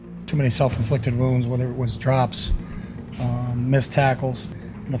too many self-inflicted wounds, whether it was drops, missed tackles,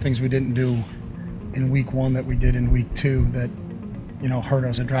 things we didn't do in week 1 that we did in week 2 that, hurt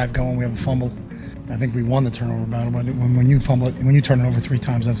us. A drive going, we have a fumble. I think we won the turnover battle, but when you fumble it, when you turn it over 3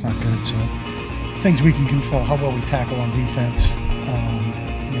 times, that's not good. So things we can control, how well we tackle on defense,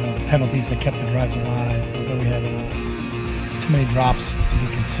 the penalties that kept the drives alive. I thought we had too many drops to be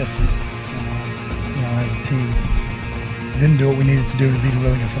consistent, as a team. Didn't do what we needed to do to beat a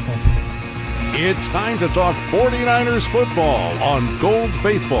really good football team. It's time to talk 49ers football on Gold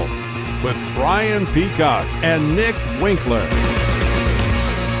Faithful with Brian Peacock and Nick Winkler.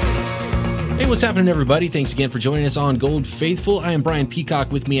 Hey, what's happening, everybody? Thanks again for joining us on Gold Faithful. I am Brian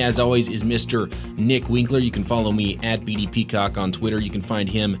Peacock. With me, as always, is Mr. Nick Winkler. You can follow me at BD Peacock on Twitter. You can find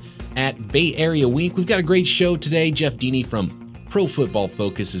him at Bay Area Wink. We've got a great show today. Jeff Deeney from Pro Football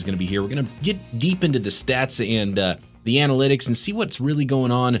Focus is going to be here. We're going to get deep into the stats and the analytics and see what's really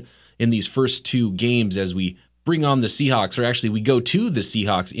going on in these first 2 games as we bring on the Seahawks, or actually we go to the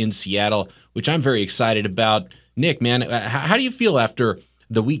Seahawks in Seattle, which I'm very excited about. Nick, man, how do you feel after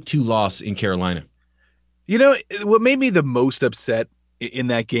the week 2 loss in Carolina? What made me the most upset in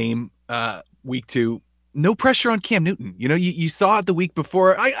that game, week 2, no pressure on Cam Newton. You saw it the week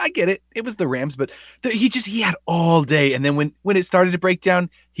before. I get it. It was the Rams, but he had all day. And then when it started to break down,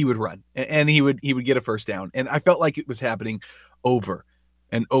 he would run and he would get a first down. And I felt like it was happening over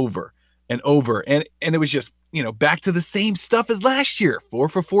and over and over. And it was just, back to the same stuff as last year. 4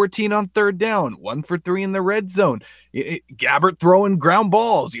 for 14 on third down, 1 for 3 in the red zone. Gabbert throwing ground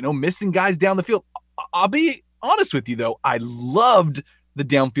balls, missing guys down the field. I'll be honest with you, though. I loved the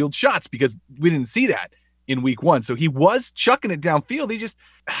downfield shots because we didn't see that in week 1. So he was chucking it downfield. He just,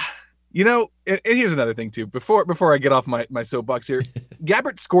 and here's another thing, too. Before I get off my soapbox here,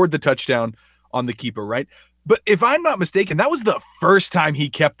 Gabbert scored the touchdown on the keeper, right? But if I'm not mistaken, that was the first time he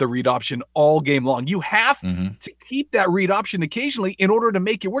kept the read option all game long. You have to keep that read option occasionally in order to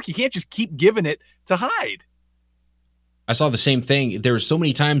make it work. You can't just keep giving it to Hyde. I saw the same thing. There were so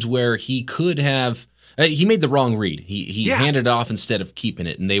many times where he could have he made the wrong read. He handed it off instead of keeping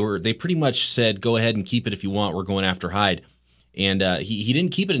it, and they pretty much said, "Go ahead and keep it if you want. We're going after Hyde," and he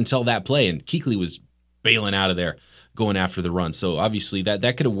didn't keep it until that play, and Kuechly was bailing out of there, going after the run. So obviously that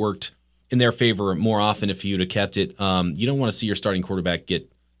could have worked in their favor more often if you'd have kept it. You don't want to see your starting quarterback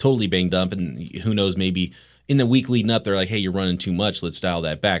get totally banged up, and who knows, maybe in the week leading up, they're like, hey, you're running too much, let's dial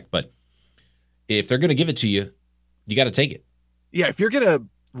that back. But if they're going to give it to you, you got to take it. Yeah, if you're going to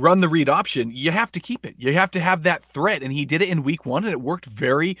run the read option, you have to keep it. You have to have that threat, and he did it in week 1, and it worked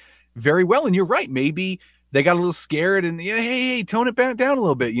very, very well. And you're right, maybe they got a little scared, and hey, tone it back down a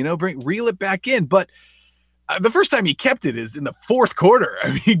little bit, reel it back in. But the first time he kept it is in the 4th quarter.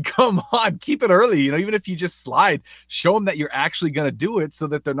 I mean, come on, keep it early. Even if you just slide, show them that you're actually going to do it so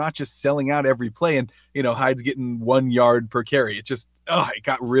that they're not just selling out every play and, Hyde's getting 1 yard per carry. It just, it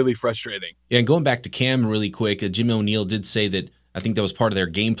got really frustrating. Yeah, and going back to Cam really quick, Jimmy O'Neill did say that I think that was part of their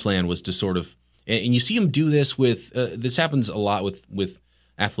game plan was to sort of, and you see him do this with, this happens a lot with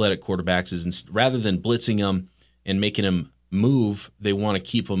athletic quarterbacks, is rather than blitzing them and making them move, they want to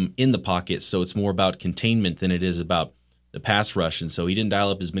keep him in the pocket, so it's more about containment than it is about the pass rush. And so he didn't dial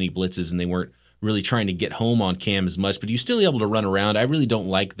up as many blitzes, and they weren't really trying to get home on Cam as much, but he's still able to run around. I really don't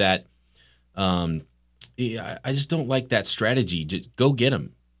like that. I just don't like that strategy. Just go get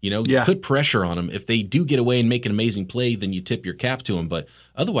him. Put pressure on them. If they do get away and make an amazing play, then you tip your cap to them. But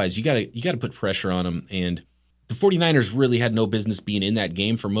otherwise, you got to put pressure on them. And the 49ers really had no business being in that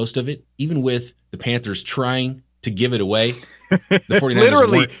game for most of it, even with the Panthers trying to give it away. The 49ers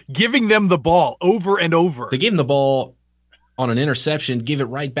literally giving them the ball over and over. They gave them the ball on an interception, give it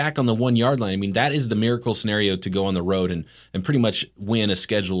right back on the 1 yard line. I mean, that is the miracle scenario to go on the road and pretty much win a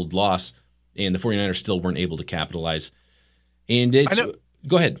scheduled loss, and the 49ers still weren't able to capitalize. And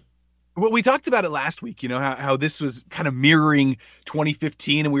go ahead. Well, we talked about it last week, how this was kind of mirroring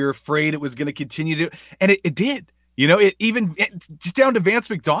 2015, and we were afraid it was going to continue to, and it did. It just down to Vance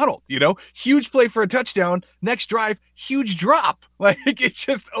McDonald, huge play for a touchdown. Next drive, huge drop. Like, it's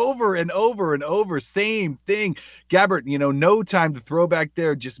just over and over and over. Same thing. Gabbert, no time to throw back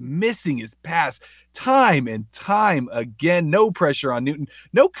there, just missing his pass time and time again. No pressure on Newton.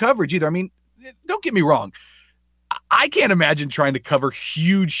 No coverage either. I mean, don't get me wrong. I can't imagine trying to cover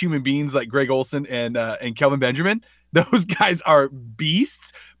huge human beings like Greg Olsen and Kelvin Benjamin. Those guys are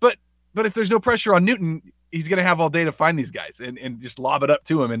beasts. But if there's no pressure on Newton, he's going to have all day to find these guys and just lob it up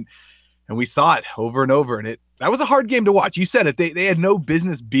to him. And we saw it over and over. And that was a hard game to watch. You said it. They had no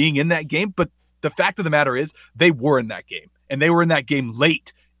business being in that game. But the fact of the matter is they were in that game. And they were in that game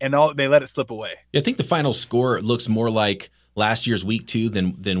late. And they let it slip away. Yeah, I think the final score looks more like last year's week 2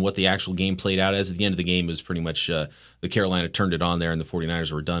 than what the actual game played out as. At the end of the game, it was pretty much the Carolina turned it on there and the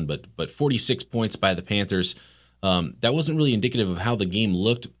 49ers were done. But 46 points by the Panthers, that wasn't really indicative of how the game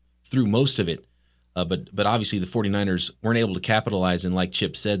looked through most of it. But obviously the 49ers weren't able to capitalize, and like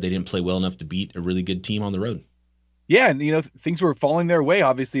Chip said, they didn't play well enough to beat a really good team on the road. Yeah, and things were falling their way.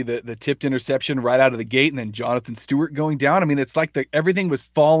 Obviously, the tipped interception right out of the gate, and then Jonathan Stewart going down. I mean, it's like everything was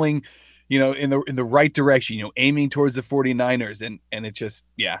falling, in the right direction. Aiming towards the 49ers, and it just,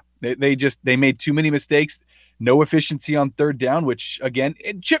 they made too many mistakes. No efficiency on third down, which again,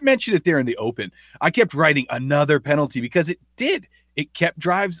 and Chip mentioned it there in the open. I kept writing another penalty because it kept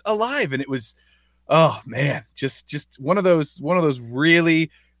drives alive, and it was, oh man, just one of those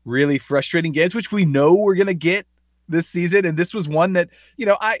really, really frustrating games, which we know we're gonna get this season. And this was one that,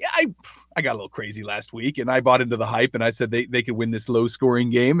 I got a little crazy last week, and I bought into the hype, and I said they could win this low scoring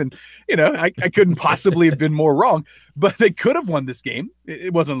game. And, I couldn't possibly have been more wrong, but they could have won this game.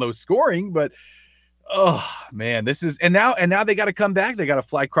 It wasn't low scoring, but oh man, and now they got to come back. They got to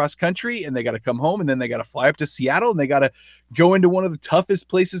fly cross country, and they got to come home, and then they got to fly up to Seattle, and they got to go into one of the toughest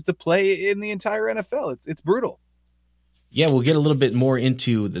places to play in the entire NFL. It's brutal. Yeah, we'll get a little bit more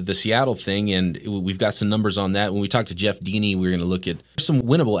into the Seattle thing, and we've got some numbers on that. When we talk to Jeff Deeney, we're going to look at some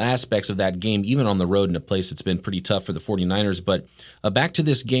winnable aspects of that game, even on the road in a place that's been pretty tough for the 49ers. But back to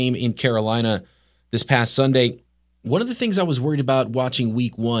this game in Carolina this past Sunday, one of the things I was worried about watching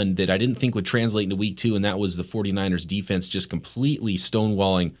week 1 that I didn't think would translate into week 2, and that was the 49ers defense just completely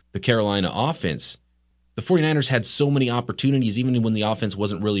stonewalling the Carolina offense. The 49ers had so many opportunities, even when the offense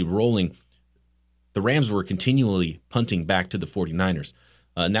wasn't really rolling. The Rams were continually punting back to the 49ers.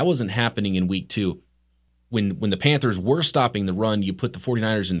 And that wasn't happening in week 2. When the Panthers were stopping the run, you put the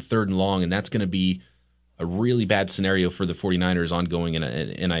 49ers in 3rd and long, and that's going to be a really bad scenario for the 49ers ongoing.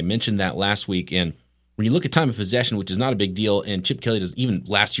 And I mentioned that last week. And when you look at time of possession, which is not a big deal, and Chip Kelly does, even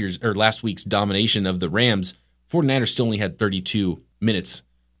last week's domination of the Rams, 49ers still only had 32 minutes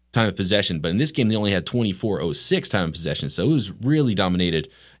time of possession. But in this game, they only had 24:06 time of possession. So it was really dominated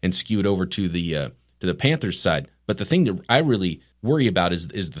and skewed over to the Panthers side. But the thing that I really worry about is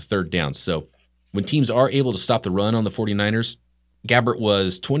the third down. So when teams are able to stop the run on the 49ers, Gabbert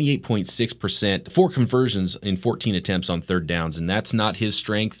was 28.6%, 4 conversions in 14 attempts on third downs, and that's not his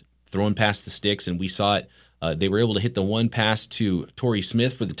strength, throwing past the sticks, and we saw it. They were able to hit the one pass to Torrey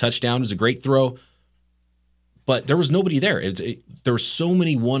Smith for the touchdown. It was a great throw, but there was nobody there. There were so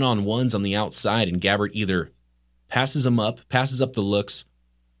many one-on-ones on the outside, and Gabbert either passes up the looks,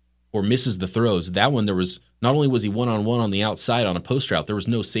 or misses the throws. That one, there was, not only was he one-on-one on the outside on a post route, there was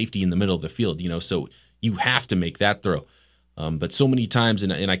no safety in the middle of the field, so you have to make that throw. But so many times,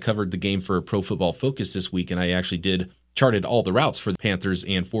 and I covered the game for Pro Football Focus this week, and I actually charted all the routes for the Panthers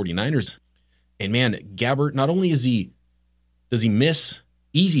and 49ers. And man, Gabbert, not only does he miss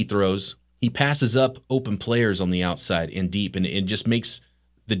easy throws, he passes up open players on the outside and deep, and it just makes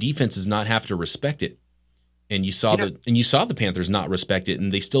the defenses not have to respect it. And you saw the Panthers not respect it,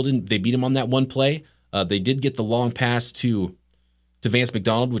 and they still didn't. They beat him on that one play. They did get the long pass to Vance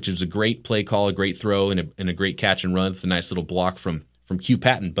McDonald, which was a great play call, a great throw, and a great catch and run with a nice little block from Q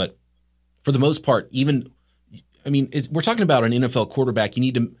Patton. But for the most part, we're talking about an NFL quarterback. You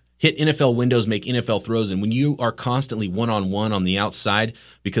need to hit NFL windows, make NFL throws, and when you are constantly one-on-one on the outside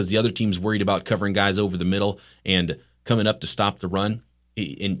because the other team's worried about covering guys over the middle and coming up to stop the run,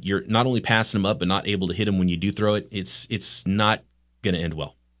 and you're not only passing them up but not able to hit them when you do throw it, it's not going to end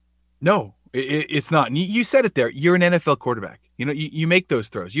well. No, it's not. And you said it there. You're an NFL quarterback. You make those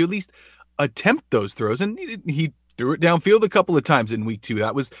throws. You at least attempt those throws. And he threw it downfield a couple of times in week 2.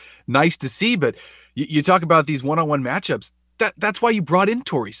 That was nice to see. But you talk about these one-on-one matchups. That's why you brought in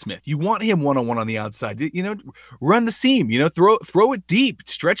Torrey Smith. You want him one-on-one on the outside. Run the seam. Throw it deep.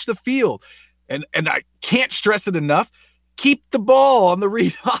 Stretch the field. And I can't stress it enough. Keep the ball on the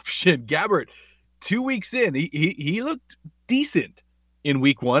read option. Gabbert, 2 weeks in, he looked decent in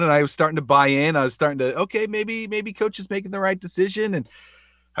week 1, and I was starting to buy in. I was starting to, okay, maybe coach is making the right decision. And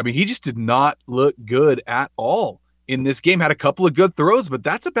I mean, he just did not look good at all in this game. Had a couple of good throws, but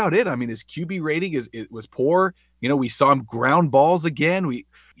that's about it. I mean, his QB rating was poor. We saw him ground balls again.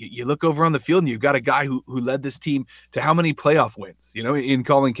 You look over on the field, and you've got a guy who led this team to how many playoff wins, in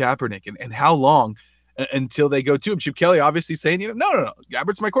Colin Kaepernick, and how long until they go to him. Chip Kelly obviously saying, no,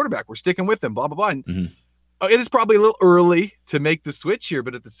 Gabbert's my quarterback. We're sticking with him, blah, blah, blah. And it is probably a little early to make the switch here,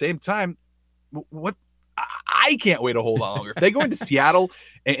 but at the same time, what I can't wait a whole lot longer. If they go into Seattle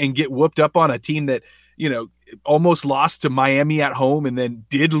and get whooped up on a team that, almost lost to Miami at home and then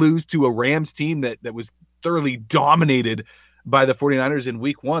did lose to a Rams team that was thoroughly dominated by the 49ers in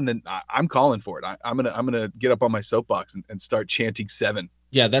week 1, then I'm calling for it. I'm gonna get up on my soapbox and start chanting 7.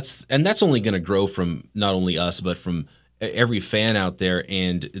 Yeah, that's only going to grow from not only us, but from every fan out there.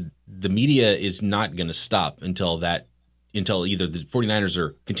 And the media is not going to stop until either the 49ers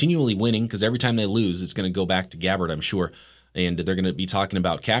are continually winning, because every time they lose, it's going to go back to Gabbert, I'm sure. And they're going to be talking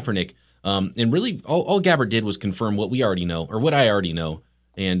about Kaepernick. And really, all Gabbert did was confirm what we already know, or what I already know.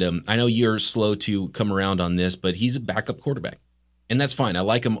 And I know you're slow to come around on this, but he's a backup quarterback. And that's fine. I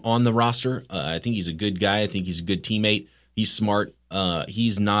like him on the roster. I think he's a good guy. I think he's a good teammate. He's smart.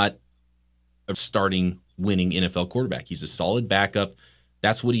 He's not a starting winning NFL quarterback. He's a solid backup.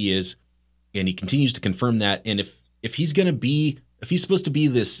 That's what he is. And he continues to confirm that. And if he's supposed to be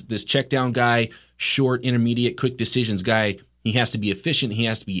this check down guy, short, intermediate, quick decisions guy, he has to be efficient. He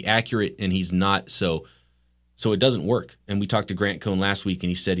has to be accurate, and he's not. So it doesn't work. And we talked to Grant Cohn last week, and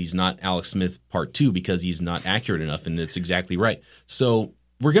he said he's not Alex Smith part 2 because he's not accurate enough, and that's exactly right. So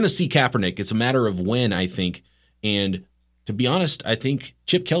we're going to see Kaepernick. It's a matter of when, I think. And to be honest, I think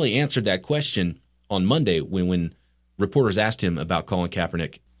Chip Kelly answered that question on Monday when reporters asked him about Colin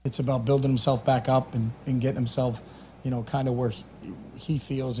Kaepernick. It's about building himself back up and getting himself, kind of where he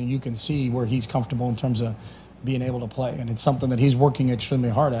feels, and you can see where he's comfortable in terms of being able to play. And it's something that he's working extremely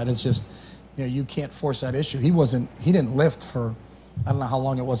hard at. It's just, you can't force that issue. He didn't lift for, I don't know how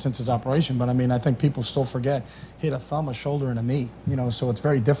long it was since his operation, but I think people still forget, he had a thumb, a shoulder, and a knee, so it's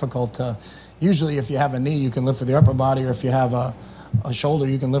very difficult to, usually if you have a knee, you can lift with your upper body, or if you have a shoulder,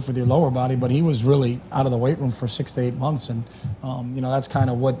 you can lift with your lower body, but he was really out of the weight room for 6 to 8 months. And, that's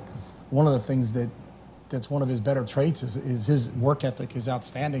kind of one of the things that's one of his better traits is his work ethic is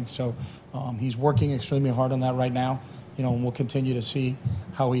outstanding. So he's working extremely hard on that right now, and we'll continue to see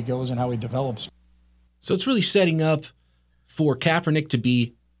how he goes and how he develops. So it's really setting up for Kaepernick to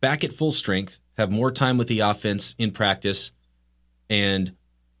be back at full strength, have more time with the offense in practice, and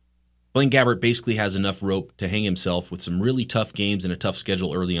Blaine Gabbert basically has enough rope to hang himself with some really tough games and a tough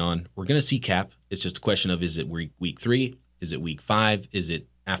schedule early on. We're going to see Cap. It's just a question of, is it week 3? Is it week 5? Is it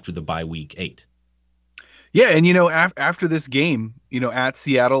after the bye week 8? Yeah, and after this game, at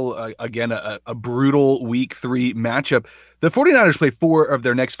Seattle, again, a brutal week 3 matchup, the 49ers play 4 of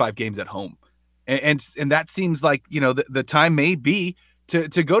their next 5 games at home. And that seems like, the time may be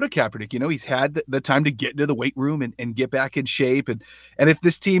to go to Kaepernick. He's had the time to get into the weight room and get back in shape. And if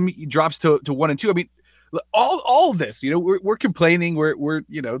this team drops to 1 and 2, all of this, we're complaining, we're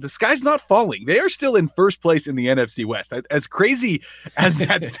the sky's not falling. They are still in first place in the NFC West. As crazy as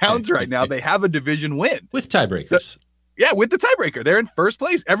that sounds right now, they have a division win with tiebreakers. So, yeah, with the tiebreaker, they're in first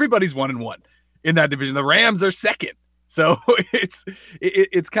place. Everybody's 1-1 in that division. The Rams are second. So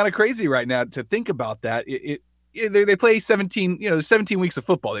it's kind of crazy right now to think about that. They play 17 weeks of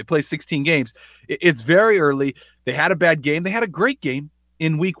football. They play 16 games. It's very early. They had a bad game. They had a great game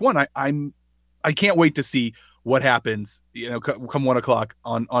in week 1. I can't wait to see what happens, come 1 o'clock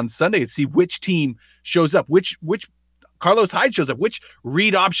on Sunday, and see which team shows up, which Carlos Hyde shows up, which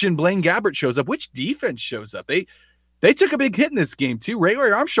read option Blaine Gabbert shows up, which defense shows up. They took a big hit in this game too. Ray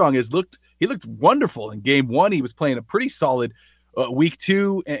Armstrong looked wonderful in game 1. He was playing a pretty solid week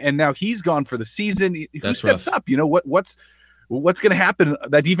 2, and now he's gone for the season. Who steps up? What's going to happen?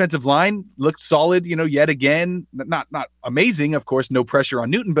 That defensive line looked solid, yet again. Not amazing, of course. No pressure on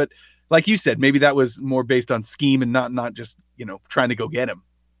Newton, but like you said, maybe that was more based on scheme and not just trying to go get him.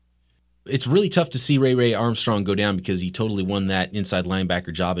 It's really tough to see Ray Armstrong go down because he totally won that inside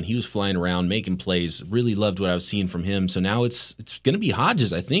linebacker job, and he was flying around making plays. Really loved what I was seeing from him. So now it's going to be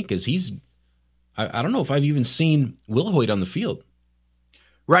Hodges, I think, because he's. I don't know if I've even seen Wilhoit on the field.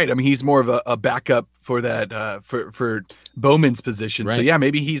 Right. He's more of a backup for that for Bowman's position. Right. So yeah,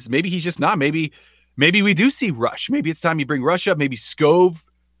 maybe he's just not. Maybe we do see Rush. Maybe it's time you bring Rush up. Maybe Scove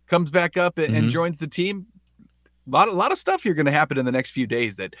comes back up and joins the team. A lot of stuff here going to happen in the next few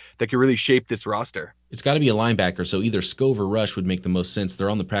days that could really shape this roster. It's got to be a linebacker, so either Scove or Rush would make the most sense. They're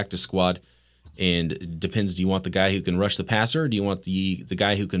on the practice squad, and it depends. Do you want the guy who can rush the passer, or do you want the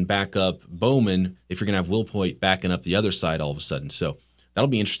guy who can back up Bowman if you're going to have Wilhoit backing up the other side all of a sudden? So that'll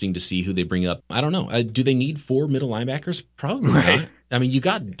be interesting to see who they bring up. I don't know. Do they need 4 middle linebackers? Probably not. You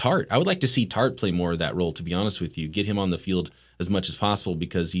got Tart. I would like to see Tart play more of that role, to be honest with you. Get him on the field as much as possible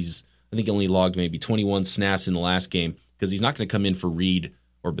because I think he only logged maybe 21 snaps in the last game because he's not going to come in for Reed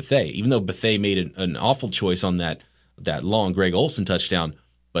or Bethea, even though Bethea made an awful choice on that long Greg Olsen touchdown.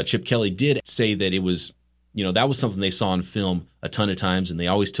 But Chip Kelly did say that it was, that was something they saw on film a ton of times, and they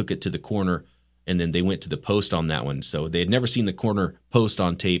always took it to the corner, and then they went to the post on that one. So they had never seen the corner post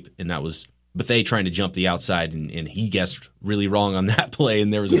on tape, and that was Bethea trying to jump the outside, and he guessed really wrong on that play,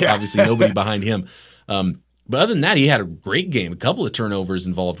 and there was obviously nobody behind him. But other than that, he had a great game, a couple of turnovers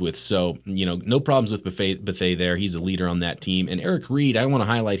involved with. So, no problems with Bethea there. He's a leader on that team. And Eric Reed, I want to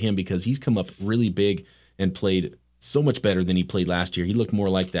highlight him because he's come up really big and played so much better than he played last year. He looked more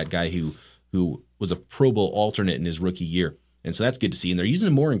like that guy who was a Pro Bowl alternate in his rookie year. And so that's good to see. And they're using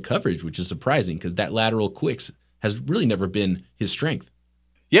him more in coverage, which is surprising because that lateral quicks has really never been his strength.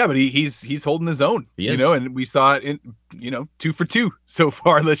 Yeah, but he's holding his own, and we saw it in, 2 for 2 so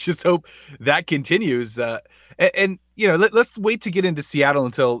far. Let's just hope that continues. Let's wait to get into Seattle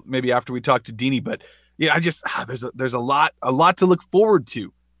until maybe after we talk to Deeney. But there's a lot to look forward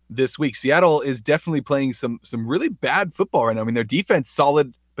to this week. Seattle is definitely playing some really bad football right now. I mean, their defense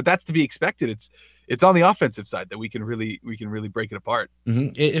solid, but that's to be expected. It's on the offensive side that we can really break it apart. Mm-hmm.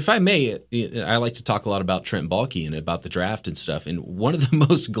 If I may, I like to talk a lot about Trent Baalke and about the draft and stuff. And one of the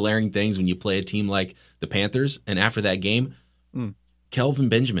most glaring things when you play a team like the Panthers, and after that game, Kelvin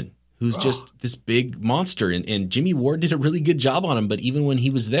Benjamin, who's just this big monster. And Jimmy Ward did a really good job on him. But even when he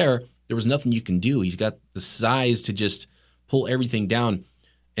was there was nothing you can do. He's got the size to just pull everything down.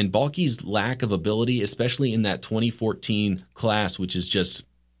 And Baalke's lack of ability, especially in that 2014 class, which is just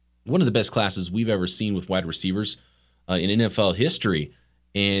one of the best classes we've ever seen with wide receivers in NFL history.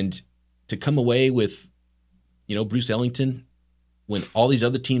 And to come away with, Bruce Ellington, when all these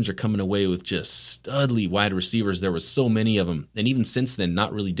other teams are coming away with just studly wide receivers, there was so many of them. And even since then,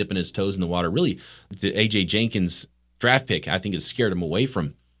 not really dipping his toes in the water. Really, the A.J. Jenkins draft pick, I think, has scared him away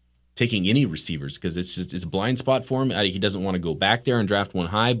from taking any receivers because it's a blind spot for him. He doesn't want to go back there and draft one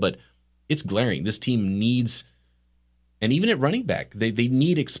high, but it's glaring. This team needs... And even at running back, they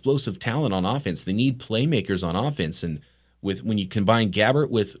need explosive talent on offense. They need playmakers on offense. And when you combine Gabbert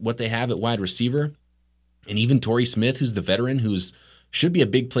with what they have at wide receiver, and even Torrey Smith, who's the veteran, should be a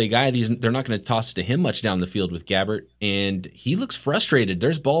big play guy, they're not going to toss it to him much down the field with Gabbert. And he looks frustrated.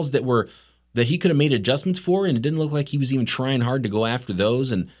 There's balls that he could have made adjustments for, and it didn't look like he was even trying hard to go after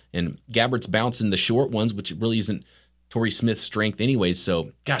those. And Gabbert's bouncing the short ones, which really isn't Torrey Smith's strength anyways.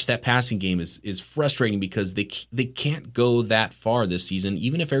 So, gosh, that passing game is frustrating because they can't go that far this season,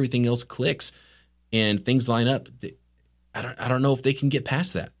 even if everything else clicks and things line up. I don't know if they can get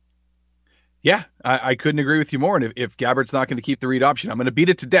past that. Yeah, I couldn't agree with you more. And if Gabbert's not going to keep the read option, I'm going to beat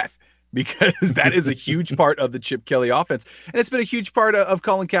it to death because that is a huge part of the Chip Kelly offense. And it's been a huge part of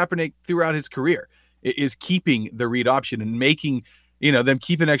Colin Kaepernick throughout his career, is keeping the read option and making – them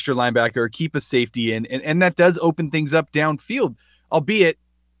keep an extra linebacker, keep a safety in, and that does open things up downfield, albeit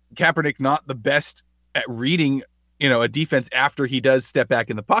Kaepernick not the best at reading, a defense after he does step back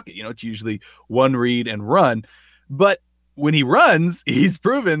in the pocket. It's usually one read and run. But when he runs, he's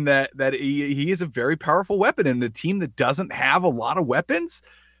proven that he is a very powerful weapon. And a team that doesn't have a lot of weapons,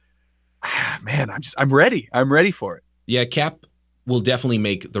 man, I'm ready. I'm ready for it. Yeah, Cap will definitely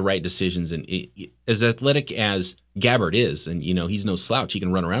make the right decisions. And as athletic as Gabbert is, and he's no slouch, he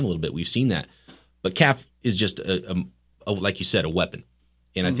can run around a little bit. We've seen that. But Cap is just a like you said, a weapon.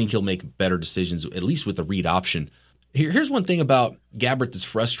 And I think he'll make better decisions, at least with the read option. Here's one thing about Gabbert that's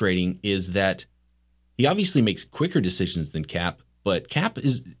frustrating is that he obviously makes quicker decisions than Cap, but Cap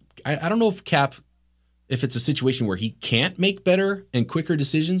is I don't know if it's a situation where he can't make better and quicker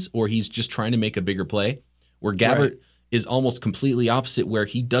decisions or he's just trying to make a bigger play, where Gabbert is almost completely opposite, where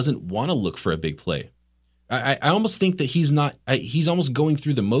he doesn't want to look for a big play. I almost think that he's almost going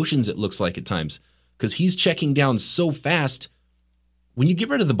through the motions, it looks like at times, because he's checking down so fast. When you get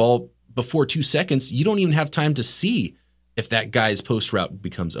rid of the ball before 2 seconds, you don't even have time to see if that guy's post route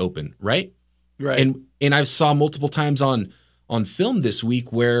becomes open, right? Right. And I saw multiple times on film this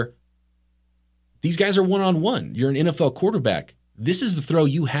week where these guys are one-on-one. You're an NFL quarterback. This is the throw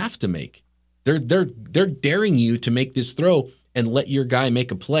you have to make. They're daring you to make this throw and let your guy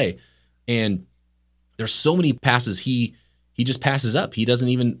make a play. And there's so many passes he just passes up. He doesn't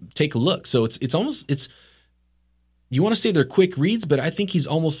even take a look. So it's almost you want to say they're quick reads, but I think he's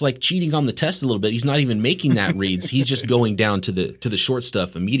almost like cheating on the test a little bit. He's not even making that reads. He's just going down to the short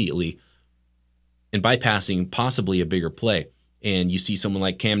stuff immediately and bypassing possibly a bigger play. And you see someone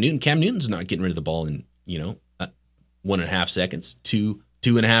like Cam Newton. Cam Newton's not getting rid of the ball in 1.5 seconds,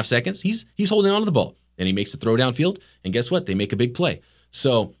 2.5 seconds. He's holding on to the ball and he makes the throw downfield. And guess what? They make a big play.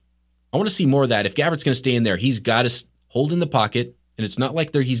 So I want to see more of that. If Gabbert's going to stay in there, he's got to hold in the pocket, and it's not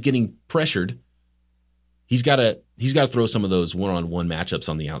like he's getting pressured. He's got to throw some of those one-on-one matchups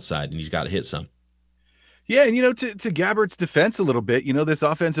on the outside, and he's got to hit some. Yeah, and to Gabbert's defense a little bit, this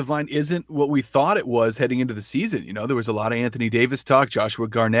offensive line isn't what we thought it was heading into the season. There was a lot of Anthony Davis talk, Joshua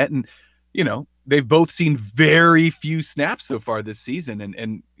Garnett, and they've both seen very few snaps so far this season.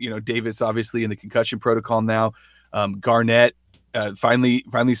 And Davis obviously in the concussion protocol now. Garnett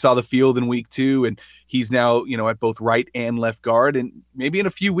finally saw the field in week 2, and he's now, at both right and left guard. And maybe in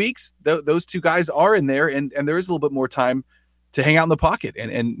a few weeks, those two guys are in there, and there is a little bit more time to hang out in the pocket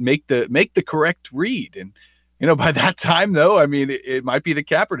and make the correct read. And, by that time, though, I mean, it might be the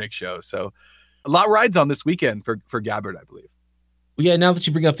Kaepernick show. So a lot rides on this weekend for Gabbert, I believe. Well, yeah, now that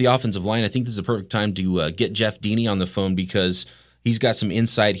you bring up the offensive line, I think this is a perfect time to get Jeff Deeney on the phone, because he's got some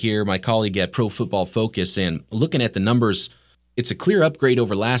insight here, my colleague at Pro Football Focus. And looking at the numbers, it's a clear upgrade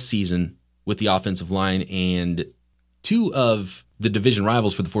over last season with the offensive line, and two of the division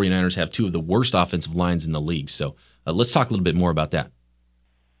rivals for the 49ers have two of the worst offensive lines in the league. So let's talk a little bit more about that.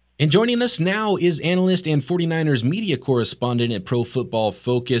 And joining us now is analyst and 49ers media correspondent at Pro Football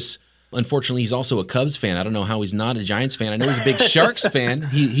Focus. Unfortunately, he's also a Cubs fan. I don't know how he's not a Giants fan. I know he's a big Sharks fan.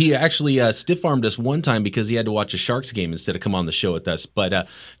 He actually stiff-armed us one time because he had to watch a Sharks game instead of come on the show with us. But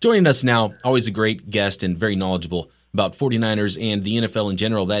joining us now, always a great guest and very knowledgeable about 49ers and the NFL in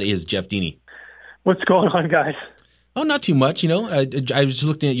general, that is Jeff Deeney. What's going on, guys? Oh, not too much. I was just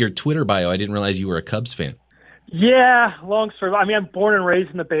looking at your Twitter bio. I didn't realize you were a Cubs fan. Yeah, long story. I mean, I'm born and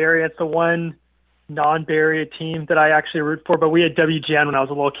raised in the Bay Area. It's the one non-Bay Area team that I actually root for. But we had WGN when I was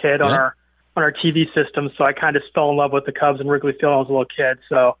a little kid on our TV system, so I kind of fell in love with the Cubs and Wrigley Field when I was a little kid.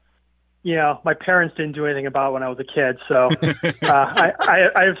 So, my parents didn't do anything about it when I was a kid. So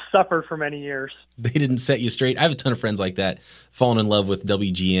I have suffered for many years. They didn't set you straight. I have a ton of friends like that, falling in love with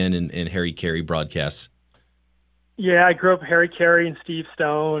WGN and Harry Carey broadcasts. Yeah, I grew up with Harry Carey and Steve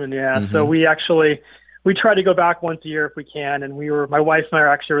Stone, and so we try to go back once a year if we can. And my wife and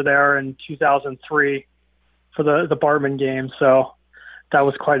I were there in 2003 for the Bartman game. So that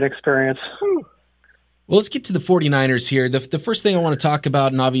was quite an experience. Well, let's get to the 49ers here. The first thing I want to talk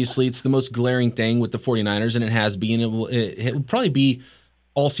about, and obviously it's the most glaring thing with the 49ers, and it has been, it will probably be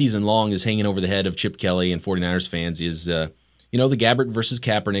all season long, is hanging over the head of Chip Kelly and 49ers fans, is, the Gabbert versus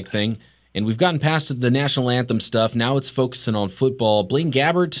Kaepernick thing. And we've gotten past the national anthem stuff. Now it's focusing on football. Blaine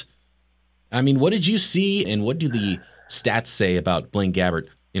Gabbert, I mean, what did you see, and what do the stats say about Blaine Gabbert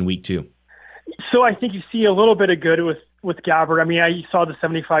in week 2? So I think you see a little bit of good with Gabbert. I mean, I saw the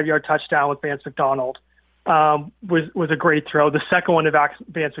 75-yard touchdown with Vance McDonald. Was a great throw. The second one to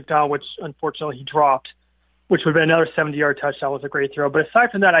Vance McDonald, which unfortunately he dropped, which would have been another 70-yard touchdown, was a great throw. But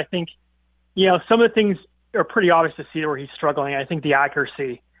aside from that, I think, some of the things are pretty obvious to see where he's struggling. I think the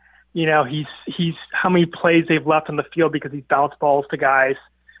accuracy, he's how many plays they've left on the field because he's bounced balls to guys.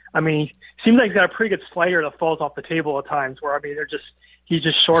 I mean, seems like he's got a pretty good slider that falls off the table at times where, I mean, he's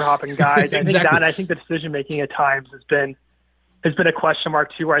just short hopping guys. Exactly. I think that, and I think the decision making at times has been a question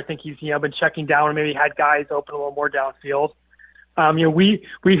mark too, where I think he's, been checking down and maybe had guys open a little more downfield.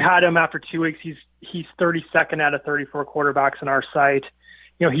 We've had him after 2 weeks. He's 32nd out of 34 quarterbacks in our site.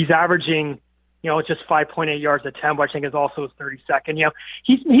 He's averaging, just 5.8 yards a attempt, which I think is also his 32nd.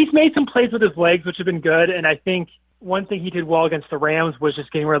 He's made some plays with his legs, which have been good. And I think one thing he did well against the Rams was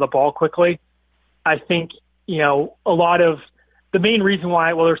just getting rid of the ball quickly. I think, a lot of the main reason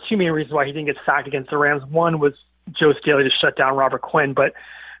why, there's two main reasons why he didn't get sacked against the Rams. One was Joe Staley to shut down Robert Quinn, but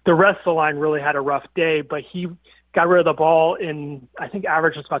the rest of the line really had a rough day. But he got rid of the ball in, I think,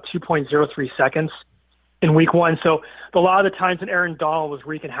 average was about 2.03 seconds in week 1. So a lot of the times when Aaron Donald was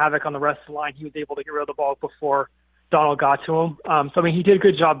wreaking havoc on the rest of the line, he was able to get rid of the ball before Donald got to him. So, I mean, he did a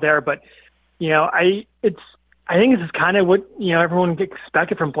good job there. But, I think this is kind of what, everyone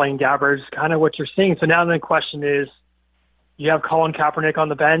expected from Blaine Gabbert, is kind of what you're seeing. So now the question is, you have Colin Kaepernick on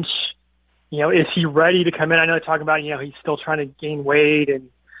the bench. Is he ready to come in? I know they're talking about, he's still trying to gain weight and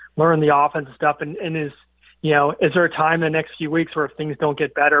learn the offense and stuff. And is there a time in the next few weeks where if things don't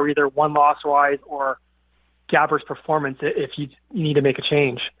get better, either one loss wise or Gabbert's performance, if you need to make a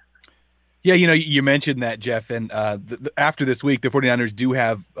change? Yeah, you mentioned that, Jeff, and after this week, the 49ers do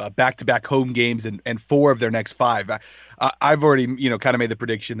have back-to-back home games and 4 of their next 5. I've already, kind of made the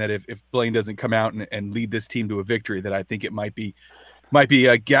prediction that if Blaine doesn't come out and lead this team to a victory, that I think it might be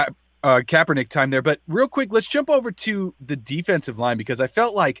a Kaepernick time there. But real quick, let's jump over to the defensive line, because I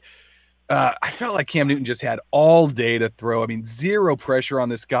felt like Cam Newton just had all day to throw. I mean, 0 pressure on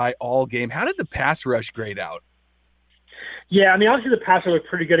this guy all game. How did the pass rush grade out? Yeah, I mean, obviously the passer looked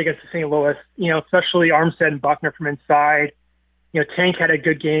pretty good against the St. Louis, especially Armstead and Buckner from inside. Tank had a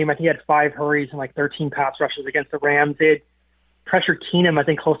good game. I think he had 5 hurries and 13 pass rushes against the Rams. They had pressured Keenum, I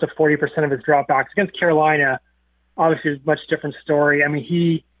think, close to 40% of his dropbacks. Against Carolina, obviously, it's a much different story. I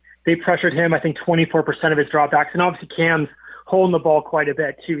mean, they pressured him, I think, 24% of his dropbacks. And obviously, Cam's holding the ball quite a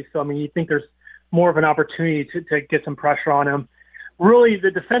bit, too. So, I mean, you think there's more of an opportunity to get some pressure on him. Really, the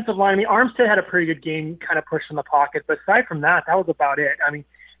defensive line, I mean, Armstead had a pretty good game, kind of pushed in the pocket. But aside from that, that was about it. I mean,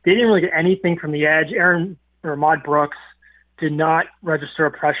 they didn't really get anything from the edge. Ahmad Brooks, did not register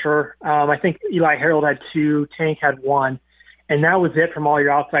a pressure. I think Eli Harold had 2, Tank had 1, and that was it from all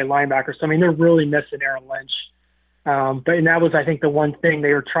your outside linebackers. So, I mean, they're really missing Aaron Lynch. And that was, I think, the one thing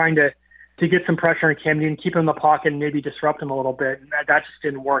they were trying to get some pressure on Cam Newton, keep him in the pocket, and maybe disrupt him a little bit. And that just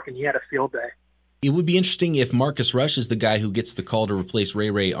didn't work, and he had a field day. It would be interesting if Marcus Rush is the guy who gets the call to replace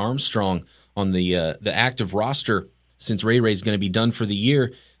Ray Armstrong on the active roster, since Ray is going to be done for the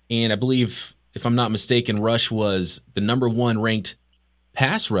year. And I believe, if I'm not mistaken, Rush was the number 1 ranked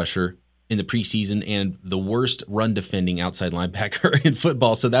pass rusher in the preseason and the worst run defending outside linebacker in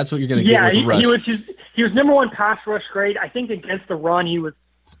football. So that's what you're going to get with Rush. He was number 1 pass rush grade. I think against the run, he was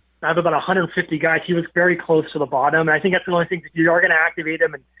out of about 150 guys. He was very close to the bottom. And I think that's the only thing, if you are going to activate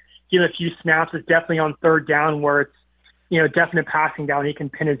him and give him a few snaps, is definitely on third down where it's, definite passing down. He can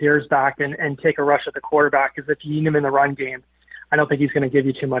pin his ears back and take a rush at the quarterback, because if you need him in the run game, I don't think he's going to give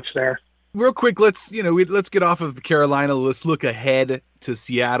you too much there. Real quick, let's get off of Carolina. Let's look ahead to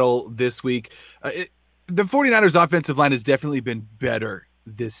Seattle this week. The 49ers offensive line has definitely been better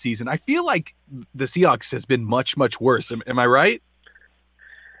this season. I feel like the Seahawks has been much, much worse. Am I right?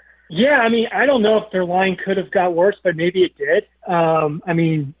 Yeah, I mean, I don't know if their line could have got worse, but maybe it did. I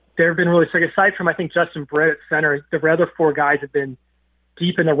mean, they've been really sick. Aside from, I think, Justin Britt at center, the other 4 guys have been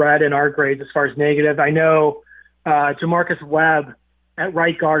deep in the red in our grades as far as negative. I know Jamarcus Webb at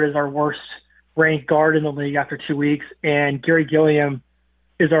right guard is our worst ranked guard in the league after 2 weeks, and Gary Gilliam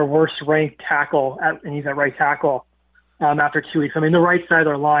is our worst ranked tackle, and he's at right tackle after 2 weeks. I mean, the right side of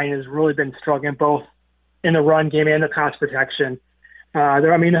their line has really been struggling both in the run game and the pass protection.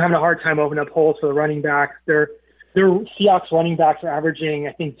 They're having a hard time opening up holes for the running backs. Their Seahawks running backs are averaging,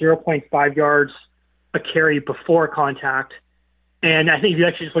 I think, 0.5 yards a carry before contact. And I think if you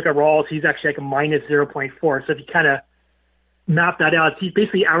actually just look at Rawls, he's actually like a minus 0.4. So if you kind of map that out, he's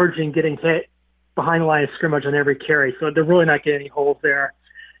basically averaging getting hit behind the line of scrimmage on every carry. So they're really not getting any holes there.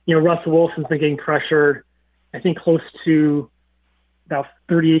 Russell Wilson's been getting pressured, I think, close to about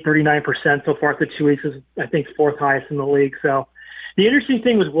 38, 39% so far after 2 weeks, is, I think, 4th highest in the league. So the interesting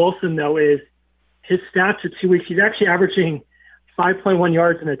thing with Wilson, though, is his stats for 2 weeks. He's actually averaging 5.1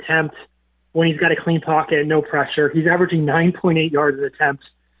 yards an attempt when he's got a clean pocket and no pressure. He's averaging 9.8 yards an attempt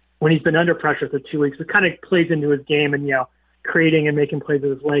when he's been under pressure for 2 weeks. It kind of plays into his game and, creating and making plays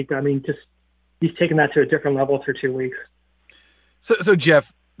with his leg. But, I mean, just he's taken that to a different level for 2 weeks. So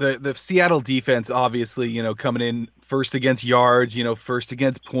Jeff, the Seattle defense, obviously, coming in first against yards, first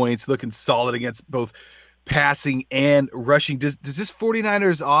against points, looking solid against both passing and rushing. Does this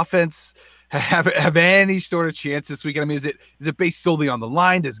 49ers offense have any sort of chance this weekend? I mean, is it based solely on the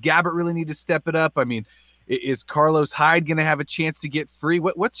line? Does Gabbert really need to step it up? I mean, is Carlos Hyde going to have a chance to get free?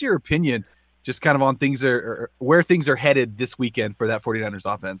 What's your opinion just kind of on things or where things are headed this weekend for that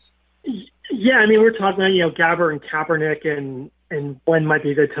 49ers offense? Yeah, I mean, we're talking about, Gabbert and Kaepernick and when might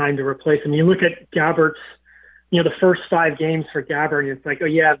be a good time to replace him. You look at Gabbert's, the first 5 games for Gabbert, and it's like, oh,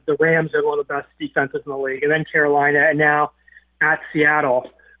 yeah, the Rams are one of the best defenses in the league, and then Carolina, and now at Seattle,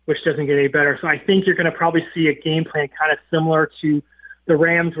 which doesn't get any better. So I think you're going to probably see a game plan kind of similar to the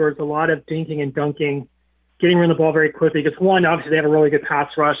Rams, where it's a lot of dinking and dunking, getting rid of the ball very quickly. Because, one, obviously they have a really good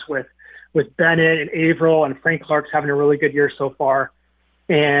pass rush with Bennett and Averill, and Frank Clark's having a really good year so far.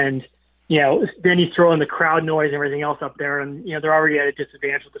 And, then you throw in the crowd noise and everything else up there, and, they're already at a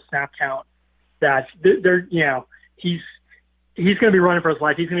disadvantage with the snap count. That they're, he's going to be running for his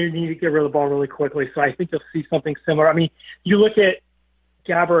life. He's going to need to get rid of the ball really quickly. So I think you'll see something similar. I mean, you look at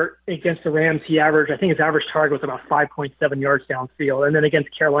Gabbert against the Rams, I think his average target was about 5.7 yards downfield. And then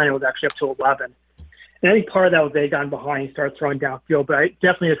against Carolina, it was actually up to 11. And I think part of that was they got behind and started throwing downfield. But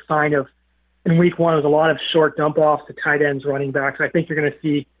definitely a sign of, in week 1, was a lot of short dump offs to tight ends, running backs. I think you're going to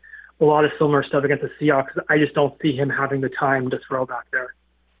see a lot of similar stuff against the Seahawks. I just don't see him having the time to throw back there.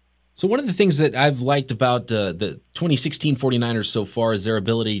 So one of the things that I've liked about the 2016 49ers so far is their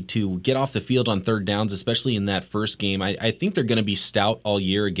ability to get off the field on third downs, especially in that first game. I think they're going to be stout all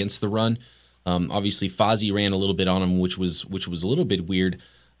year against the run. Obviously, Fozzie ran a little bit on them, which was a little bit weird.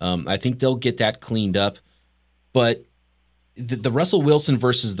 I think they'll get that cleaned up. But the Russell Wilson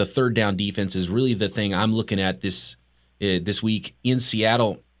versus the third down defense is really the thing I'm looking at this week in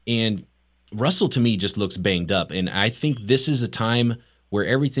Seattle. And Russell, to me, just looks banged up. And I think this is a time where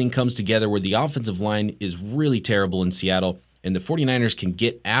everything comes together, where the offensive line is really terrible in Seattle, and the 49ers can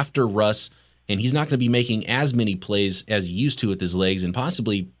get after Russ, and he's not going to be making as many plays as he used to with his legs, and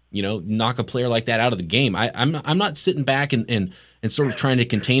possibly, knock a player like that out of the game. I'm not sitting back and sort of trying to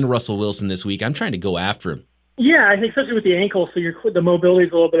contain Russell Wilson this week. I'm trying to go after him. Yeah, I think especially with the ankle, so the mobility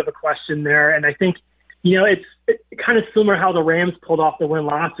is a little bit of a question there, and I think, it's kind of similar how the Rams pulled off the win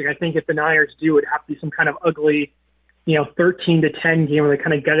last week. I think if the Niners do, it would have to be some kind of ugly 13-10 game where they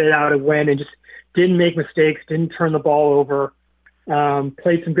kind of gutted out a win and just didn't make mistakes, didn't turn the ball over,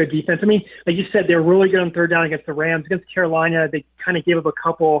 played some good defense. I mean, like you said, they were really good on third down against the Rams. Against Carolina, they kind of gave up a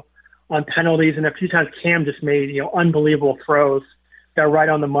couple on penalties, and a few times Cam just made, unbelievable throws that were right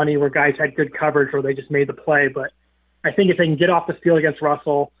on the money where guys had good coverage where they just made the play. But I think if they can get off the field against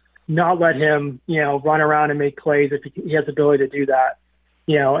Russell, not let him, run around and make plays if he has the ability to do that,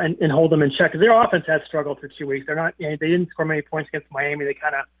 and hold them in check. Because their offense has struggled for 2 weeks. They're not, they didn't score many points against Miami. They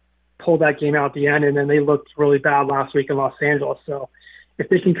kind of pulled that game out at the end, and then they looked really bad last week in Los Angeles. So if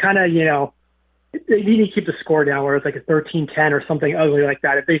they can kind of, they need to keep the score down where it's like a 13-10 or something ugly like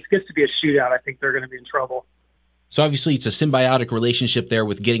that. If it gets to be a shootout, I think they're going to be in trouble. So obviously it's a symbiotic relationship there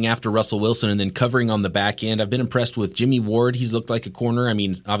with getting after Russell Wilson and then covering on the back end. I've been impressed with Jimmy Ward. He's looked like a corner. I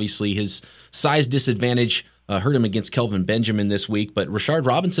mean, obviously his size disadvantage hurt him against Kelvin Benjamin this week, but Rashard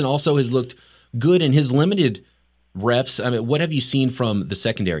Robinson also has looked good in his limited reps. I mean, what have you seen from the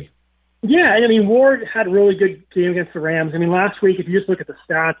secondary? Yeah, I mean, Ward had a really good game against the Rams. I mean, last week, if you just look at the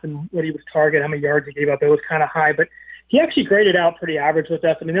stats and what he was targeted, how many yards he gave up, it was kind of high. But he actually graded out pretty average with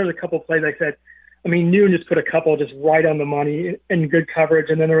us. I mean, there was a couple of plays I said, Newton just put a couple just right on the money in good coverage.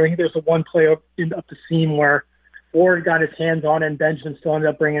 And then there's a one play up the seam where Ward got his hands on it and Benjamin still ended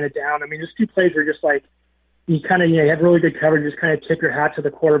up bringing it down. I mean, there's two plays where just like you kind of, you had really good coverage, just kind of tip your hat to the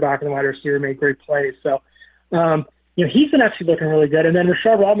quarterback and the wide receiver made great plays. So, he's been actually looking really good. And then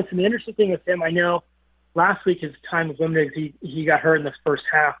Rashard Robinson, the interesting thing with him, I know last week his time was limited because he got hurt in the first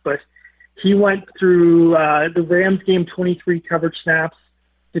half, but he went through the Rams game, 23 coverage snaps,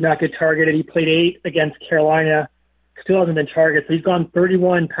 did not get targeted. He played 8 against Carolina, still hasn't been targeted. So he's gone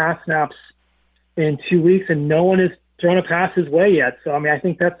 31 pass snaps in 2 weeks, and no one has thrown a pass his way yet. So, I mean, I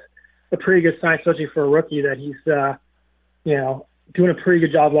think that's a pretty good sign, especially for a rookie, that he's, doing a pretty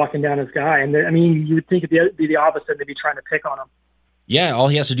good job locking down his guy. And you would think it'd be the opposite. They'd be trying to pick on him. Yeah, all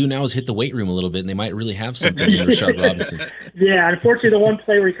he has to do now is hit the weight room a little bit, and they might really have something in Rashard Robinson. Yeah, unfortunately, the one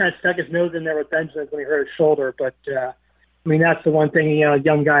play where he kind of stuck his nose in there with Benjamin when he hurt his shoulder. But, that's the one thing,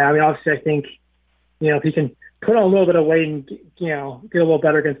 young guy. I mean, obviously, I think, if he can put on a little bit of weight and, get a little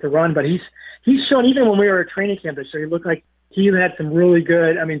better against the run. But he's shown, even when we were at training camp this year, he looked like he had some really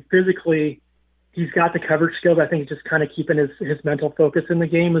good, physically, he's got the coverage skills. I think just kind of keeping his mental focus in the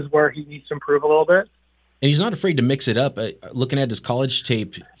game is where he needs to improve a little bit. And he's not afraid to mix it up. Looking at his college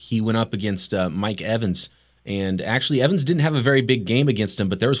tape, he went up against Mike Evans. And actually, Evans didn't have a very big game against him,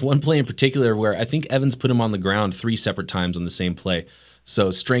 but there was one play in particular where I think Evans put him on the ground 3 separate times on the same play.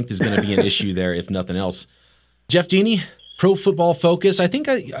 So strength is going to be an issue there, if nothing else. Jeff Deeney, Pro Football Focus. I think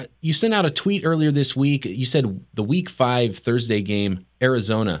you sent out a tweet earlier this week. You said the Week 5 Thursday game,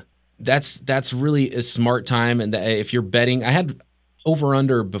 Arizona. That's really a smart time, and if you're betting, I had over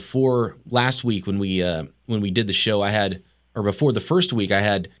under before last week when we did the show. Before the first week, I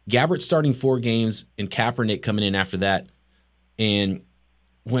had Gabbert starting 4 games and Kaepernick coming in after that. And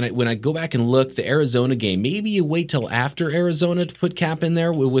when I go back and look, the Arizona game, maybe you wait till after Arizona to put Cap in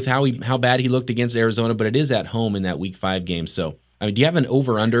there with how bad he looked against Arizona, but it is at home in that Week 5 game. So, do you have an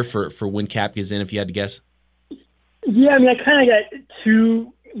over under for when Cap is in? If you had to guess. Yeah, I kind of got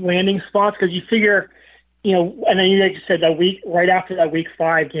 2 landing spots because you figure, and then like you said, that week right after that Week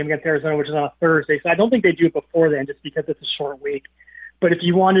 5 game against Arizona, which is on a Thursday. So I don't think they do it before then, just because it's a short week. But if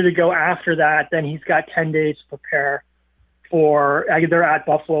you wanted to go after that, then he's got 10 days to prepare for. They're at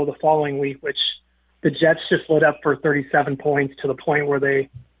Buffalo the following week, which the Jets just lit up for 37 points to the point where they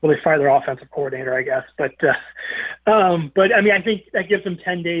fire their offensive coordinator, I guess. But I think that gives them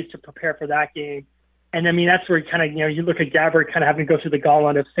 10 days to prepare for that game. And that's where kind of, you look at Gabbert kind of having to go through the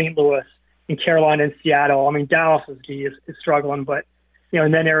gauntlet of St. Louis and Carolina and Seattle. Dallas is struggling, but,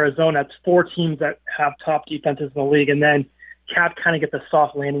 and then Arizona, it's 4 teams that have top defenses in the league. And then Cap kind of gets a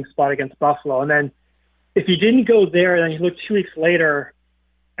soft landing spot against Buffalo. And then if you didn't go there, then you look 2 weeks later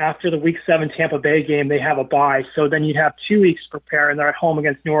after the Week 7 Tampa Bay game, they have a bye. So then you'd have 2 weeks to prepare, and they're at home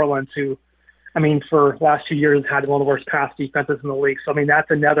against New Orleans, who, for the last 2 years had one of the worst pass defenses in the league. So,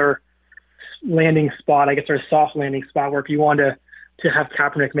 that's another landing spot, I guess, or a soft landing spot where if you want to have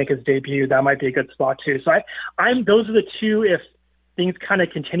Kaepernick make his debut, that might be a good spot too. So those are the 2, if things kind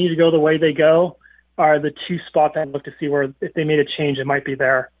of continue to go the way they go, are the 2 spots I'd look to see where if they made a change, it might be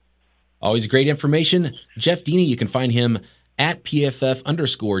there. Always great information. Jeff Deeney, you can find him at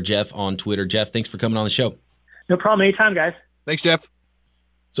PFF_Jeff on Twitter. Jeff, thanks for coming on the show. No problem. Anytime, guys. Thanks, Jeff.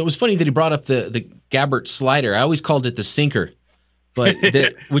 So it was funny that he brought up the Gabbert slider. I always called it the sinker. But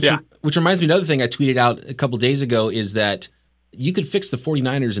which reminds me, another thing I tweeted out a couple days ago is that you could fix the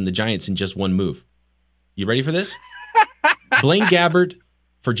 49ers and the Giants in just one move. You ready for this? Blaine Gabbert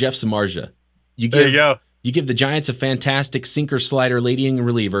for Jeff Samardzija. There you go. You give the Giants a fantastic sinker slider leading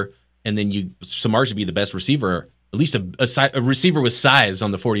reliever, and then Samar should be the best receiver, at least a receiver with size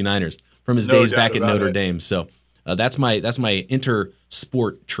on the 49ers from his days back at Notre Dame. So that's my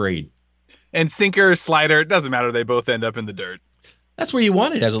inter-sport trade. And sinker, slider, it doesn't matter. They both end up in the dirt. That's where you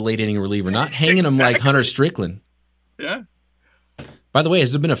want it as a late inning reliever, not hanging them like Hunter Strickland. Yeah. By the way,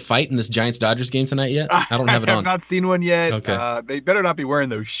 has there been a fight in this Giants-Dodgers game tonight yet? I don't have it on. I have not seen one yet. Okay. They better not be wearing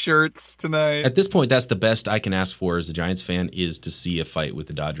those shirts tonight. At this point, that's the best I can ask for as a Giants fan, is to see a fight with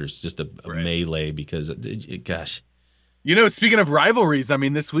the Dodgers, just a melee, because, gosh. You know, speaking of rivalries, I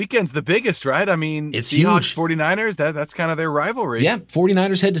mean, this weekend's the biggest, right? I mean, it's Seahawks, huge. 49ers, that's kind of their rivalry. Yeah,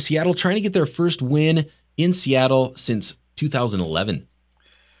 49ers head to Seattle, trying to get their first win in Seattle since 2011.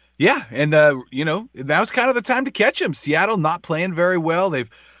 Yeah, and, now's kind of the time to catch them. Seattle not playing very well. They've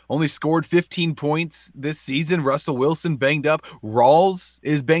only scored 15 points this season. Russell Wilson banged up. Rawls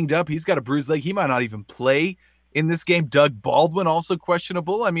is banged up. He's got a bruised leg. He might not even play in this game. Doug Baldwin also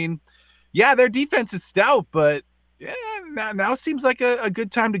questionable. I mean, yeah, their defense is stout, but yeah, now seems like a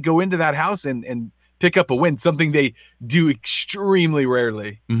good time to go into that house and pick up a win, something they do extremely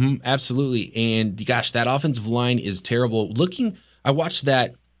rarely. Mm-hmm, absolutely. And gosh, that offensive line is terrible. I watched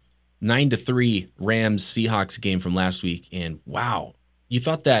that 9-3 Rams Seahawks game from last week, and wow, you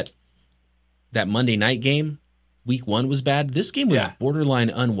thought that Monday night game, week 1, was bad. This game was borderline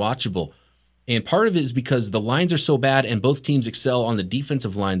unwatchable. And part of it is because the lines are so bad and both teams excel on the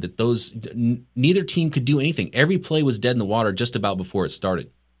defensive line that neither team could do anything. Every play was dead in the water just about before it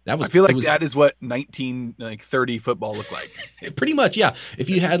started. I feel like that is what 1930 football looked like. Pretty much, yeah. If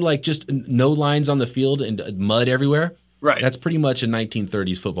you had like just no lines on the field and mud everywhere, right, that's pretty much a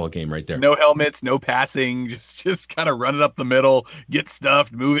 1930s football game right there. No helmets, no passing, just kind of run it up the middle, get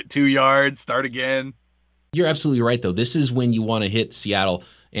stuffed, move it 2 yards, start again. You're absolutely right, though. This is when you want to hit Seattle.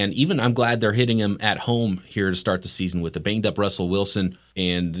 And even I'm glad they're hitting him at home here to start the season with the banged up Russell Wilson.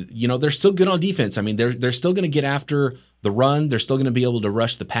 And, they're still good on defense. I mean, they're still going to get after the run. They're still going to be able to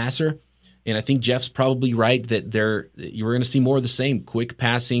rush the passer. And I think Jeff's probably right that you were going to see more of the same quick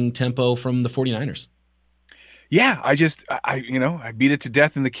passing tempo from the 49ers. Yeah, I beat it to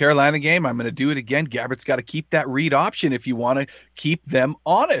death in the Carolina game. I'm going to do it again. Gabbert's got to keep that read option if you want to keep them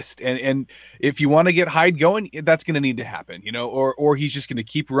honest. And if you want to get Hyde going, that's going to need to happen, or he's just going to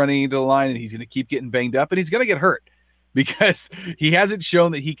keep running into the line and he's going to keep getting banged up and he's going to get hurt because he hasn't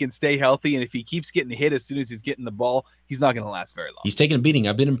shown that he can stay healthy. And if he keeps getting hit as soon as he's getting the ball, he's not going to last very long. He's taking a beating.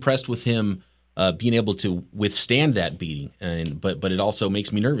 I've been impressed with him being able to withstand that beating, but it also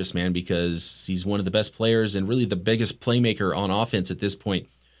makes me nervous, man, because he's one of the best players and really the biggest playmaker on offense at this point.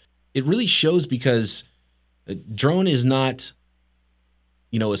 It really shows because Drone is not,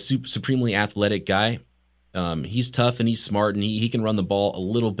 a supremely athletic guy. He's tough and he's smart and he can run the ball a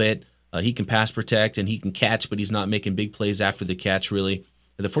little bit. He can pass protect and he can catch, but he's not making big plays after the catch, really.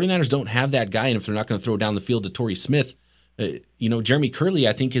 The 49ers don't have that guy, and if they're not going to throw down the field to Torrey Smith, Jeremy Curley,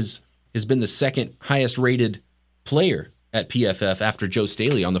 I think, has been the second highest rated player at PFF after Joe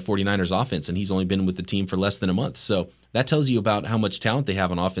Staley on the 49ers offense, and he's only been with the team for less than a month. So that tells you about how much talent they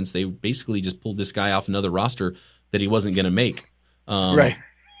have on offense. They basically just pulled this guy off another roster that he wasn't going to make. Right.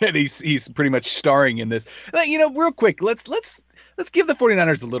 And he's pretty much starring in this. Real quick, let's give the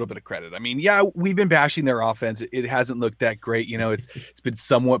 49ers a little bit of credit. I mean, yeah, we've been bashing their offense. It hasn't looked that great. It's been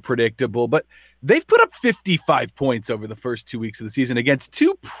somewhat predictable, but they've put up 55 points over the first 2 weeks of the season against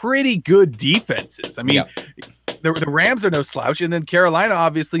two pretty good defenses. I mean, the Rams are no slouch, and then Carolina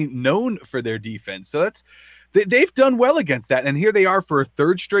obviously known for their defense. So they've done well against that. And here they are for a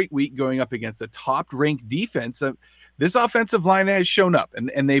third straight week going up against a top-ranked defense. This offensive line has shown up,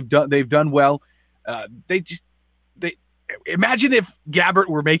 and they've done well. Imagine if Gabbert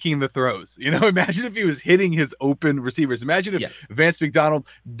were making the throws. Imagine if he was hitting his open receivers. Imagine if Vance McDonald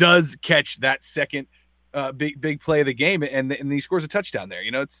does catch that second big play of the game and he scores a touchdown there.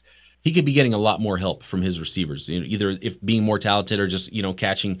 He could be getting a lot more help from his receivers, either if being more talented or just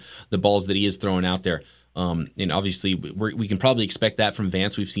catching the balls that he is throwing out there. And obviously, we can probably expect that from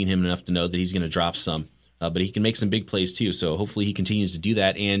Vance. We've seen him enough to know that he's going to drop some, but he can make some big plays too. So hopefully he continues to do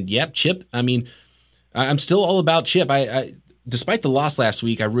that. And Chip. I mean, I'm still all about Chip. I despite the loss last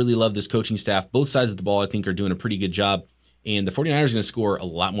week, I really love this coaching staff. Both sides of the ball, I think, are doing a pretty good job. And the 49ers are going to score a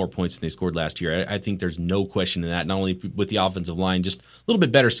lot more points than they scored last year. I think there's no question in that, not only with the offensive line, just a little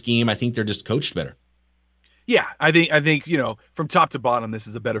bit better scheme. I think they're just coached better. Yeah, I think from top to bottom, this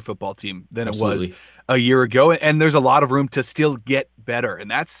is a better football team than it was a year ago. And there's a lot of room to still get better.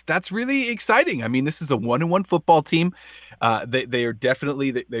 And that's really exciting. I mean, this is a 1-1 football team. They are definitely,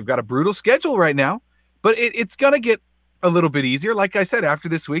 they've got a brutal schedule right now, but it's going to get a little bit easier. Like I said, after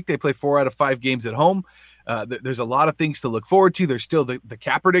this week, they play 4 out of 5 games at home. There's a lot of things to look forward to. There's still the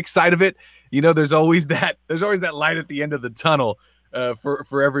Kaepernick side of it. There's always that light at the end of the tunnel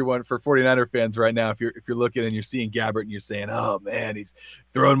for everyone, for 49er fans right now. If you're looking and you're seeing Gabbert and you're saying, oh man, he's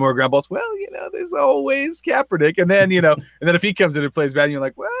throwing more ground balls. Well, there's always Kaepernick. And then, and then if he comes in and plays bad, and you're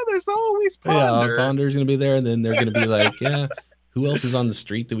like, well, there's always Ponder. Yeah, Ponder's going to be there. And then they're going to be like, yeah, who else is on the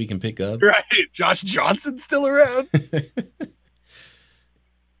street that we can pick up? Right. Josh Johnson's still around.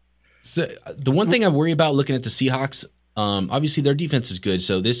 So the one thing I worry about looking at the Seahawks, obviously their defense is good.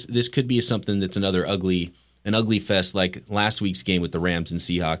 So this could be something that's an ugly fest like last week's game with the Rams and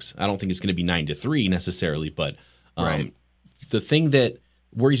Seahawks. I don't think it's going to be 9-3 necessarily, but right. The thing that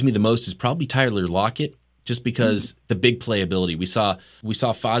worries me the most is probably Tyler Lockett, just because the big playability. We saw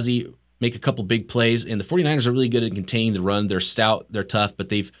Fozzie make a couple big plays, and the 49ers are really good at containing the run. They're stout, they're tough, but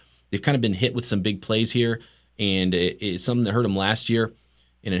they've kind of been hit with some big plays here, and it's something that hurt them last year.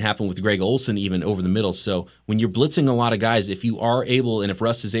 And it happened with Greg Olsen even over the middle. So when you're blitzing a lot of guys, if you are able, and if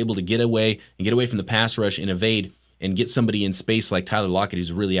Russ is able to get away from the pass rush and evade and get somebody in space like Tyler Lockett,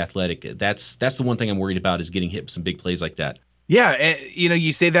 who's really athletic, that's the one thing I'm worried about, is getting hit with some big plays like that. Yeah, and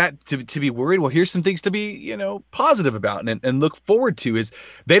you say that to be worried. Well, here's some things to be, positive about and look forward to. Is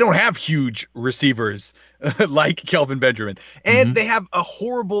they don't have huge receivers like Kelvin Benjamin, and they have a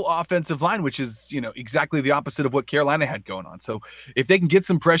horrible offensive line, which is exactly the opposite of what Carolina had going on. So if they can get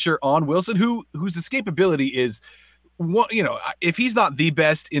some pressure on Wilson, whose escapability is, if he's not the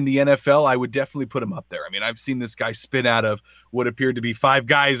best in the NFL, I would definitely put him up there. I mean, I've seen this guy spin out of what appeared to be 5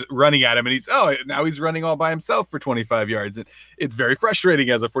 guys running at him, and now he's running all by himself for 25 yards. And it's very frustrating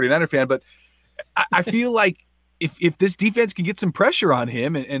as a 49er fan, but I feel like if this defense can get some pressure on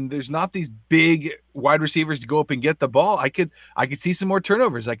him, and there's not these big wide receivers to go up and get the ball, I could see some more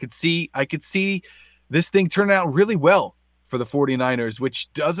turnovers. I could see this thing turn out really well for the 49ers,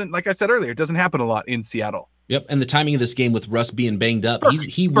 which doesn't, like I said earlier, it doesn't happen a lot in Seattle. Yep, and the timing of this game with Russ being banged up,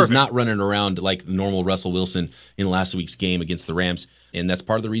 he was not running around like the normal Russell Wilson in last week's game against the Rams, and that's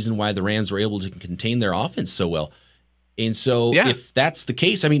part of the reason why the Rams were able to contain their offense so well. And so if that's the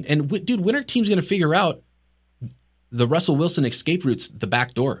case, I mean, and dude, when are teams going to figure out the Russell Wilson escape route's the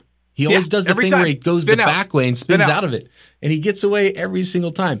back door? He always does the thing where he goes the back way and spins out of it, and he gets away every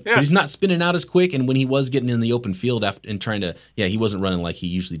single time. Yeah. But he's not spinning out as quick, and when he was getting in the open field and trying to, he wasn't running like he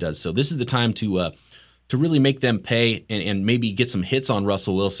usually does. So this is the time to really make them pay and maybe get some hits on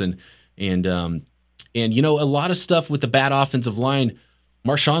Russell Wilson. And a lot of stuff with the bad offensive line,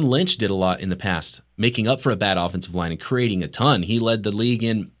 Marshawn Lynch did a lot in the past, making up for a bad offensive line and creating a ton. He led the league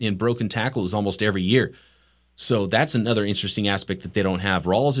in broken tackles almost every year. So that's another interesting aspect that they don't have.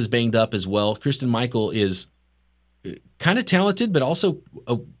 Rawls is banged up as well. Christian Michael is kind of talented, but also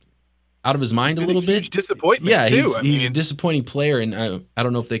out of his mind a little bit. Disappointment, too. He's a disappointing player, and I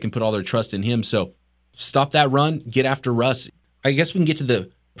don't know if they can put all their trust in him. So stop that run, get after Russ. I guess we can get to the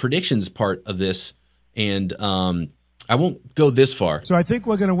predictions part of this, and I won't go this far. So I think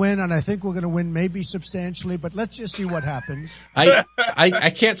we're going to win, and I think we're going to win maybe substantially, but let's just see what happens. I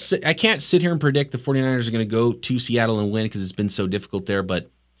can't sit here and predict the 49ers are going to go to Seattle and win because it's been so difficult there,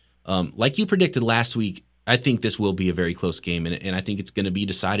 but like you predicted last week, I think this will be a very close game, and I think it's going to be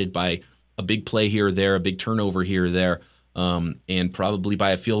decided by a big play here or there, a big turnover here or there, and probably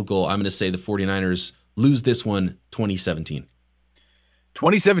by a field goal. I'm going to say the 49ers lose this one 2017.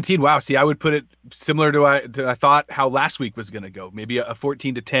 2017, wow. See, I would put it similar to I thought how last week was going to go. Maybe a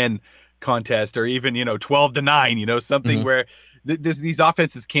 14-10 contest, or even 12-9. Something where these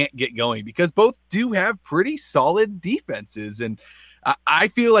offenses can't get going, because both do have pretty solid defenses, and I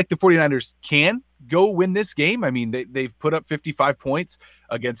feel like the 49ers can go win this game. I mean, they've put up 55 points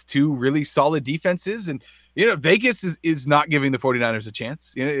against 2 really solid defenses, and Vegas is not giving the 49ers a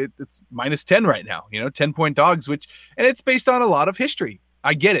chance. It's -10 right now, 10-point dogs, and it's based on a lot of history.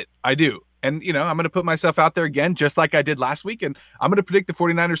 I get it. I do. And, I'm going to put myself out there again, just like I did last week. And I'm going to predict the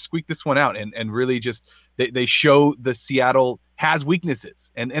 49ers squeak this one out and really just they show the Seattle has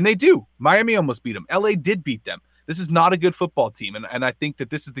weaknesses. And they do. Miami almost beat them. LA did beat them. This is not a good football team. And I think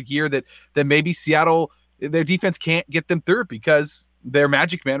that this is the year that maybe Seattle, their defense can't get them through because their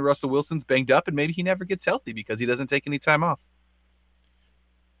magic man, Russell Wilson's banged up, and maybe he never gets healthy because he doesn't take any time off.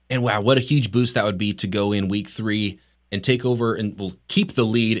 And wow, what a huge boost that would be to go in week 3 and take over and will keep the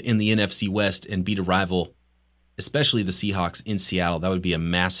lead in the NFC West and beat a rival, especially the Seahawks in Seattle. That would be a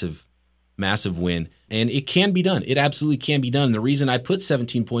massive, massive win. And it can be done. It absolutely can be done. And the reason I put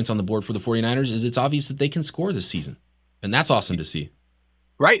 17 points on the board for the 49ers is it's obvious that they can score this season. And that's awesome to see.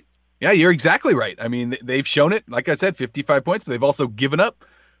 Right. Yeah, you're exactly right. I mean, they've shown it. Like I said, 55 points, but they've also given up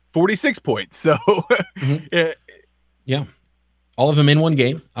 46 points. So, Yeah. All of them in one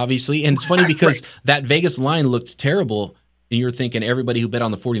game, obviously. And it's funny because that Vegas line looked terrible, and you're thinking everybody who bet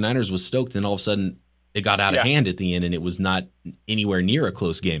on the 49ers was stoked, and all of a sudden it got out of hand at the end, and it was not anywhere near a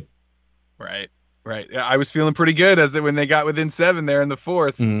close game. Right. I was feeling pretty good when they got within 7 there in the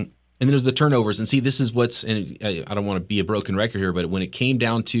fourth. Mm-hmm. And then there's the turnovers. And see, this is and I don't want to be a broken record here, but when it came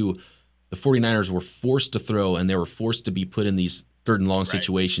down to the 49ers were forced to throw, and they were forced to be put in these third and long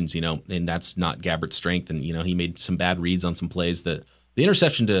situations, and that's not Gabbert's strength. And, he made some bad reads on some plays. The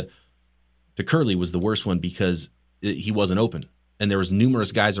interception to Curley was the worst one because he wasn't open. And there was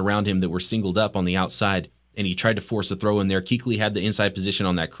numerous guys around him that were singled up on the outside, and he tried to force a throw in there. Kuechly had the inside position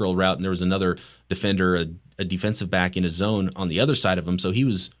on that curl route, and there was another defender, a defensive back in a zone on the other side of him. So he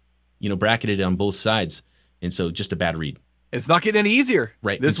was, bracketed on both sides. And so just a bad read. It's not getting any easier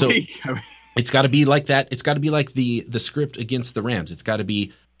this week. It's got to be like that. It's got to be like the script against the Rams. It's got to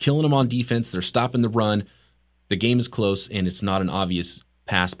be killing them on defense. They're stopping the run. The game is close, and it's not an obvious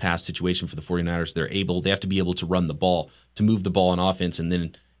pass situation for the 49ers. They have to be able to run the ball, to move the ball on offense, and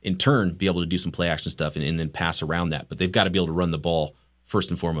then in turn be able to do some play action stuff and then pass around that. But they've got to be able to run the ball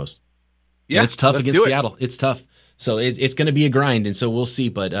first and foremost. Yeah, and it's tough against Seattle. It's tough. So it's going to be a grind, and so we'll see.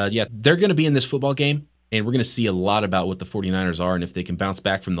 But, they're going to be in this football game, and we're going to see a lot about what the 49ers are and if they can bounce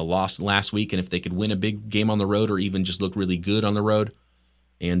back from the loss last week and if they could win a big game on the road or even just look really good on the road.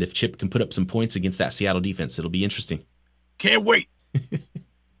 And if Chip can put up some points against that Seattle defense, it'll be interesting. Can't wait.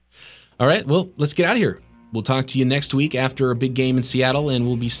 All right, well, let's get out of here. We'll talk to you next week after a big game in Seattle, and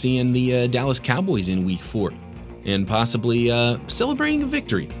we'll be seeing the Dallas Cowboys in Week 4 and possibly celebrating a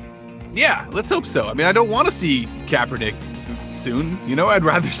victory. Yeah, let's hope so. I mean, I don't want to see Kaepernick soon. I'd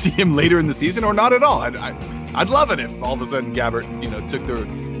rather see him later in the season or not at all. I'd love it if all of a sudden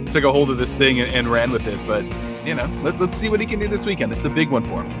Gabbert, took a hold of this thing and ran with it. But, let's see what he can do this weekend. This is a big one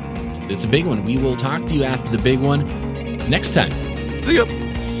for him. It's a big one. We will talk to you after the big one next time. See you.